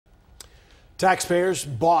Taxpayers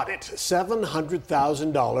bought it,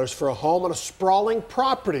 $700,000 for a home on a sprawling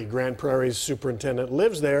property. Grand Prairie's superintendent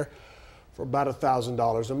lives there for about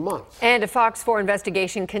 $1,000 a month. And a Fox 4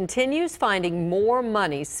 investigation continues finding more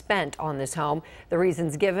money spent on this home. The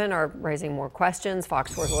reasons given are raising more questions.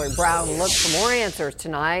 Fox 4's Lori Brown looks for more answers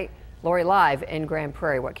tonight. Lori, live in Grand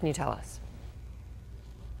Prairie, what can you tell us?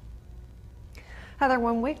 Heather,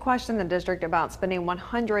 when we questioned the district about spending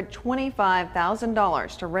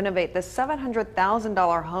 $125,000 to renovate the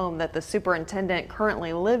 $700,000 home that the superintendent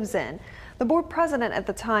currently lives in, the board president at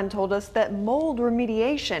the time told us that mold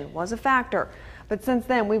remediation was a factor. But since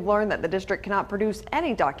then, we've learned that the district cannot produce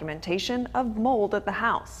any documentation of mold at the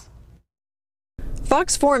house.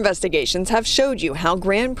 Fox 4 investigations have showed you how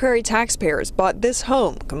Grand Prairie taxpayers bought this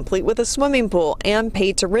home, complete with a swimming pool, and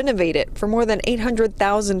paid to renovate it for more than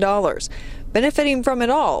 $800,000. Benefiting from it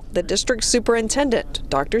all, the district superintendent,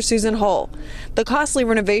 Dr. Susan Hull. The costly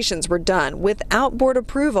renovations were done without board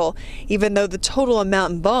approval, even though the total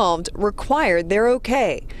amount involved required their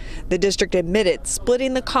okay. The district admitted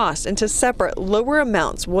splitting the cost into separate lower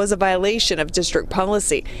amounts was a violation of district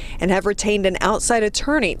policy and have retained an outside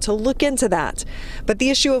attorney to look into that. But the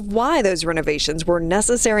issue of why those renovations were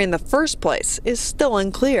necessary in the first place is still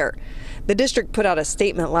unclear. The district put out a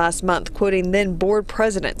statement last month quoting then board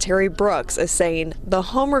president Terry Brooks as saying the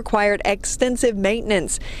home required extensive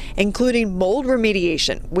maintenance, including mold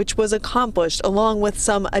remediation, which was accomplished along with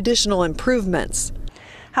some additional improvements.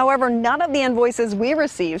 However, none of the invoices we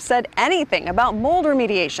received said anything about mold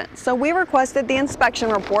remediation, so we requested the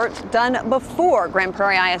inspection report done before Grand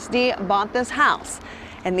Prairie ISD bought this house.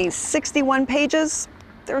 In these 61 pages,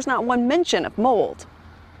 there's not one mention of mold.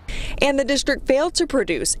 And the district failed to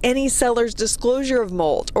produce any seller's disclosure of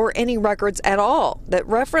mold or any records at all that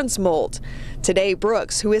reference mold. Today,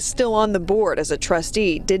 Brooks, who is still on the board as a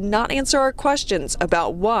trustee, did not answer our questions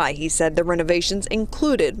about why he said the renovations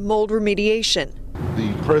included mold remediation.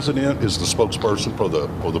 The president is the spokesperson for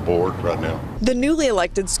the board right now. The newly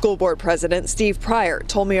elected school board president, Steve Prairie,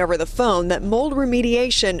 told me over the phone that mold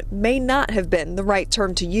remediation may not have been the right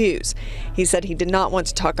term to use. He said he did not want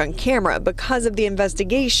to talk on camera because of the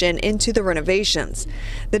investigation into the renovations.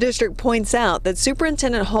 The district points out that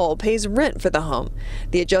Superintendent Hull pays rent for the home.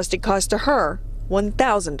 The adjusted cost to her,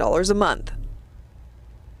 $1,000 a month.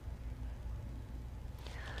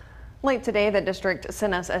 Late today, the district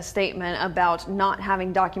sent us a statement about not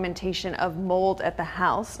having documentation of mold at the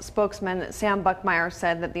house. Spokesman Sam Buckmeyer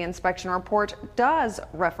said that the inspection report does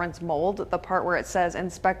reference mold, the part where it says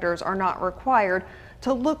inspectors are not required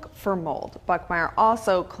to look for mold. Buckmeyer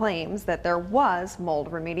also claims that there was mold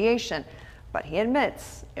remediation, but he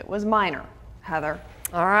admits it was minor. Heather.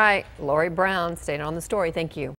 All right, Lori Brown, staying on the story. Thank you.